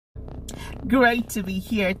Great to be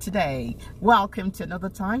here today. Welcome to another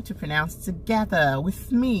time to pronounce together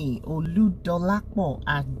with me, Oludolapo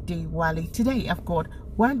Adewale. Today I've got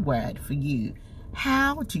one word for you.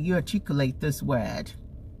 How do you articulate this word?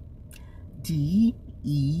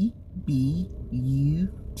 D-E-B-U-T-E-D.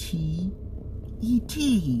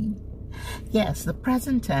 Yes, the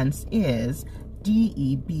present tense is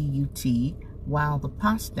D-E-B-U-T, while the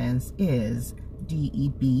past tense is D-E-B-U-T-E-D.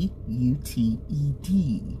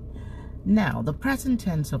 Now, the present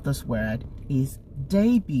tense of this word is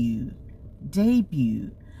debut.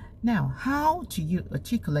 Debut. Now, how do you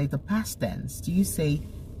articulate the past tense? Do you say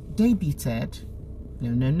debuted?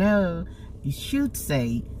 No. You should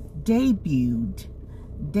say debuted.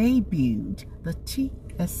 Debuted. The T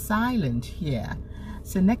is silent here.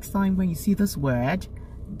 So next time when you see this word,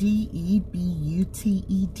 D-E-B-U-T-E-D,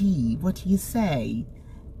 what do you say?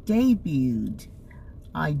 Debuted.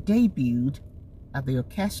 I debuted at the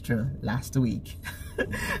orchestra last week.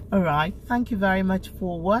 All right, thank you very much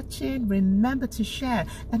for watching. Remember to share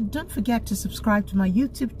and don't forget to subscribe to my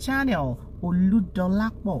YouTube channel,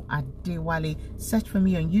 Oludolapo Adewale. Search for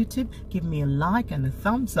me on YouTube, give me a like and a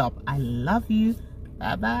thumbs up. I love you.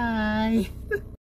 Bye bye.